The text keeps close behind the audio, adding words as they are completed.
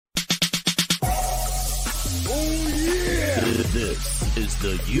This is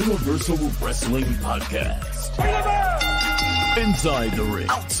the Universal Wrestling Podcast. Inside the ring,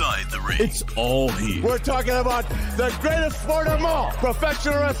 outside the ring, it's all here. We're talking about the greatest sport of all,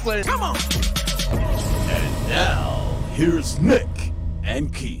 professional wrestling. Come on. And now, here's Nick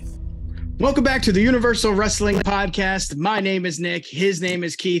and Keith. Welcome back to the Universal Wrestling Podcast. My name is Nick. His name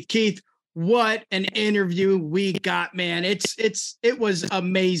is Keith. Keith, what an interview we got, man. It was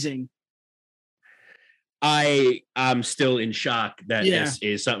amazing. I'm still in shock that this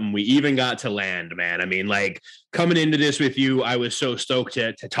is something we even got to land, man. I mean, like, coming into this with you, I was so stoked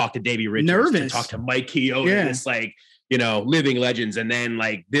to talk to Davey Richards, nervous, to talk to Mike Chioda, this, like, you know, living legends. And then,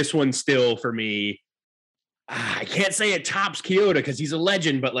 like, this one still for me, I can't say it tops Chioda because he's a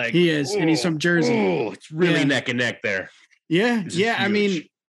legend, but, like, he is, and he's from Jersey. It's really neck and neck there. Yeah. I mean,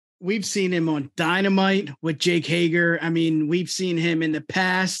 we've seen him on Dynamite with Jake Hager. I mean, we've seen him in the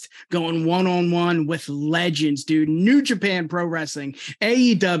past going one-on-one with legends, dude. New Japan Pro Wrestling,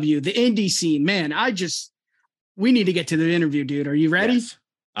 AEW, the indie scene. Man, we need to get to the interview, dude. Are you ready? Yes,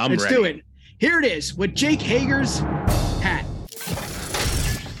 Let's do it. Here it is with Jake Hager's hat.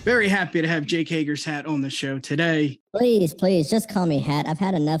 Very happy to have Jake Hager's hat on the show today. Please, just call me Hat. I've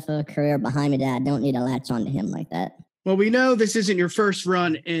had enough of a career behind me that I don't need to latch on to him like that. Well, we know this isn't your first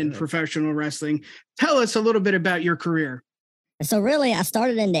run in professional wrestling. Tell us a little bit about your career. So really, I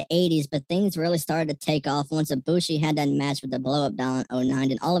started in the 80s, but things really started to take off once Ibushi had that match with the blow-up doll in 09,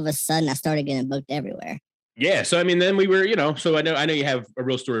 and all of a sudden, I started getting booked everywhere. Yeah, so I mean, then we were, so I know you have a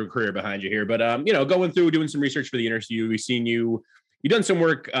real story of career behind you here, but going through doing some research for the interview, we've seen you've done some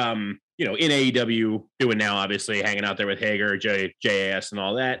work, in AEW, doing now, obviously, hanging out there with Hager, JAS, and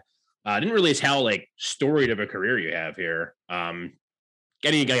all that. Didn't realize how, like, storied of a career you have here.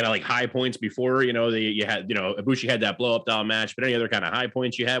 Any kind of, like, high points before, you had, Ibushi had that blow up doll match, but any other kind of high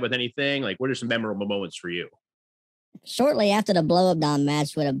points you had with anything? Like, what are some memorable moments for you? Shortly after the blow up doll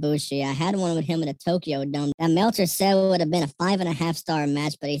match with Ibushi, I had one with him in the Tokyo Dome. That Meltzer said it would have been a 5.5-star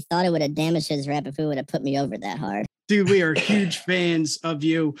match, but he thought it would have damaged his rep if he would have put me over that hard. Dude, we are huge fans of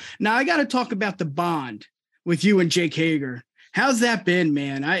you. Now, I got to talk about the bond with you and Jake Hager. How's that been,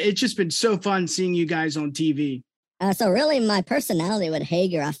 man? It's just been so fun seeing you guys on TV. So really, my personality with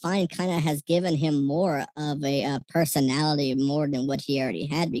Hager, I find kind of has given him more of a personality more than what he already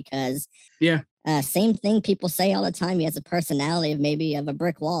had because, same thing people say all the time. He has a personality of a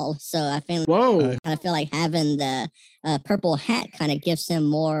brick wall. So I feel like having the purple hat kind of gives him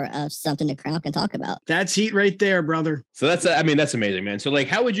more of something the crowd can talk about. That's heat right there, brother. So that's amazing, man. So, like,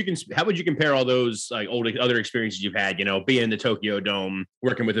 how would you compare all those, like, other experiences you've had, being in the Tokyo Dome,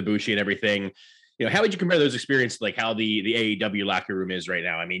 working with Ibushi and everything? How would you compare those experiences, like how the AEW locker room is right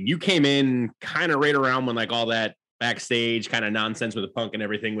now? I mean, you came in kind of right around when, like, all that backstage kind of nonsense with the Punk and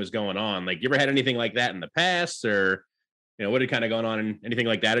everything was going on. Like, you ever had anything like that in the past, or, what had kind of gone on in anything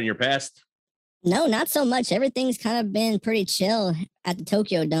like that in your past? No, not so much. Everything's kind of been pretty chill at the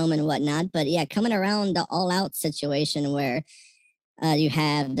Tokyo Dome and whatnot. But yeah, coming around the All Out situation where you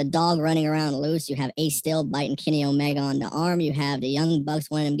have the dog running around loose, you have Ace Steel biting Kenny Omega on the arm, you have the Young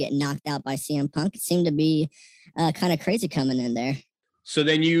Bucks wanting him getting knocked out by CM Punk. It seemed to be kind of crazy coming in there. So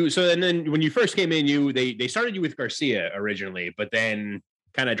then when you first came in, they started you with Garcia originally, but then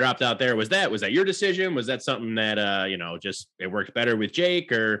kind of dropped out there. Was that your decision? Was that something that just it worked better with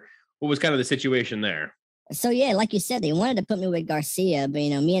Jake, or what was kind of the situation there? So yeah, like you said, they wanted to put me with Garcia, but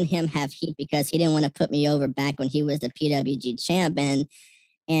me and him have heat because he didn't want to put me over back when he was the PWG champ, and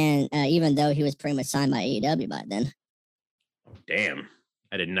even though he was pretty much signed by AEW by then. Oh, damn.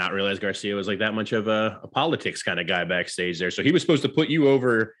 I did not realize Garcia was like that much of a politics kind of guy backstage there. So he was supposed to put you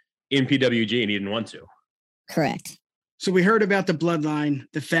over in PWG and he didn't want to. Correct. So we heard about the bloodline,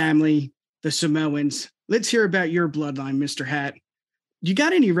 the family, the Samoans. Let's hear about your bloodline, Mr. Hat. You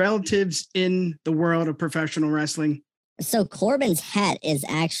got any relatives in the world of professional wrestling? So Corbin's hat is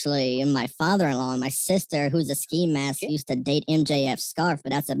actually my father-in-law and my sister, who's a ski mask, used to date MJF's scarf,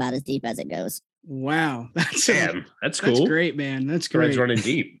 but that's about as deep as it goes. Wow. That's cool. That's great, man. That's great.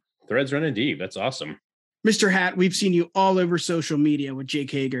 Threads running deep. That's awesome. Mr. Hat, we've seen you all over social media with Jake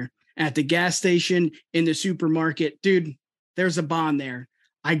Hager at the gas station, in the supermarket. Dude, there's a bond there.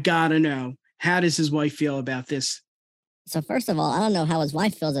 I gotta know, how does his wife feel about this? So first of all, I don't know how his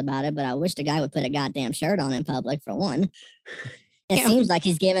wife feels about it, but I wish the guy would put a goddamn shirt on in public for one. It seems like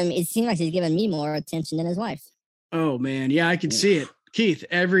he's giving me more attention than his wife. Oh man. Yeah, I can see it. Keith,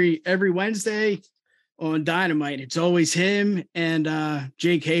 every Wednesday on Dynamite, it's always him and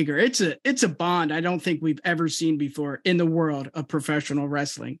Jake Hager. It's a bond I don't think we've ever seen before in the world of professional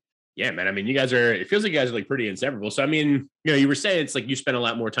wrestling. Yeah, man. I mean, it feels like you guys are like pretty inseparable. So, I mean, you were saying it's like you spend a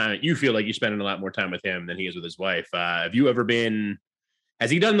lot more time, you feel like you're spending a lot more time with him than he is with his wife. Have you ever has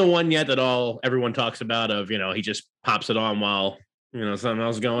he done the one yet that everyone talks about of, he just pops it on while, something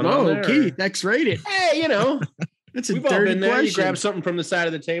else going on there? Keith, X-rated. Hey, that's a we've all been there. question. You grab something from the side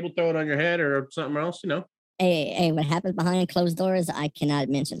of the table, throw it on your head or something else, Hey, what happens behind closed doors, I cannot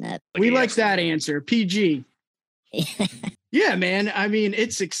mention that. We like that answer. PG. Yeah, man. I mean,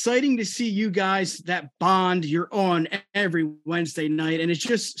 it's exciting to see you guys, that bond you're on every Wednesday night, and it's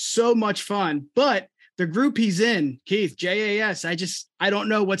just so much fun. But the group he's in, Keith, JAS, I don't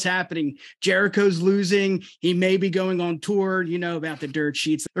know what's happening. Jericho's losing. He may be going on tour, about the dirt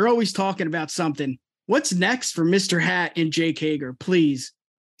sheets. They're always talking about something. What's next for Mr. Hat and Jake Hager, please?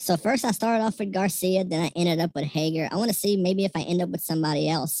 So first I started off with Garcia, then I ended up with Hager. I want to see maybe if I end up with somebody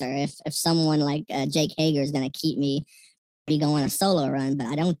else, or if someone like Jake Hager is going to keep me going a solo run, but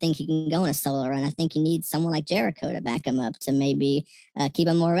I don't think he can go on a solo run. I think he needs someone like Jericho to back him up to maybe keep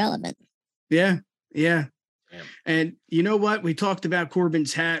him more relevant. Yeah. And you know what? We talked about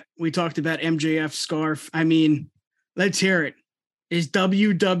Corbin's hat. We talked about MJF's scarf. I mean, let's hear it. Is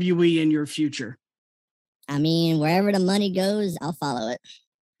WWE in your future? I mean, wherever the money goes, I'll follow it.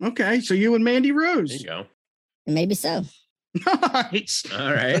 Okay, so you and Mandy Rose. There you go. Maybe so. Nice.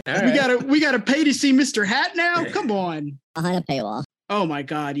 All right. We gotta pay to see Mr. Hat now? Come on. Behind a paywall. Oh my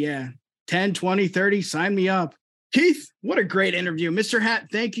God, yeah. 10, 20, 30, sign me up. Keith, what a great interview. Mr. Hat,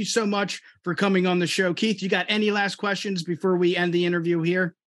 thank you so much for coming on the show. Keith, you got any last questions before we end the interview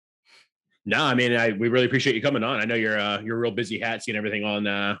here? No, I mean, we really appreciate you coming on. I know you're a real busy hat, seeing everything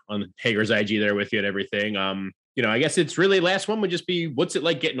on Hager's IG there with you and everything. I guess it's really last one would just be, what's it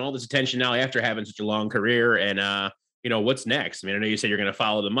like getting all this attention now after having such a long career? And, what's next? I mean, I know you said you're going to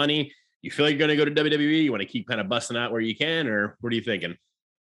follow the money. You feel like you're going to go to WWE? You want to keep kind of busting out where you can, or what are you thinking?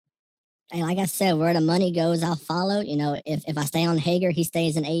 And like I said, where the money goes, I'll follow. If I stay on Hager, he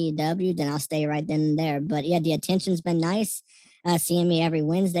stays in AEW, then I'll stay right then and there. But yeah, the attention's been nice. Seeing me every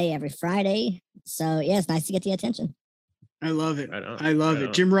Wednesday, every Friday. So yeah, it's nice to get the attention. I love it. I love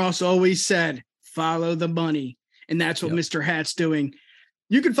it. Jim Ross always said, follow the money. And that's what Mr. Hat's doing.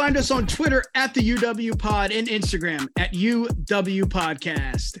 You can find us on Twitter at the UW Pod and Instagram at UW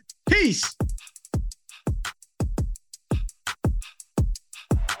Podcast. Peace.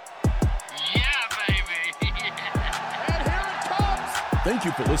 Yeah, baby. And here it comes. Thank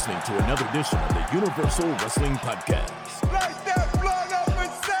you for listening to another edition of the Universal Wrestling Podcast. Like that blood up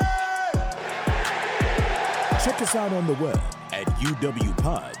and say. Check us out on the web at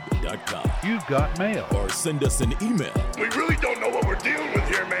uwpod.com. You've got mail. Or send us an email. We really don't know what we're dealing with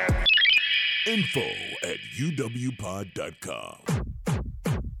here, man. info@uwpod.com.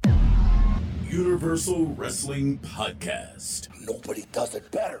 Universal Wrestling Podcast. Nobody does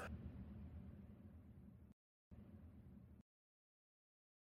it better.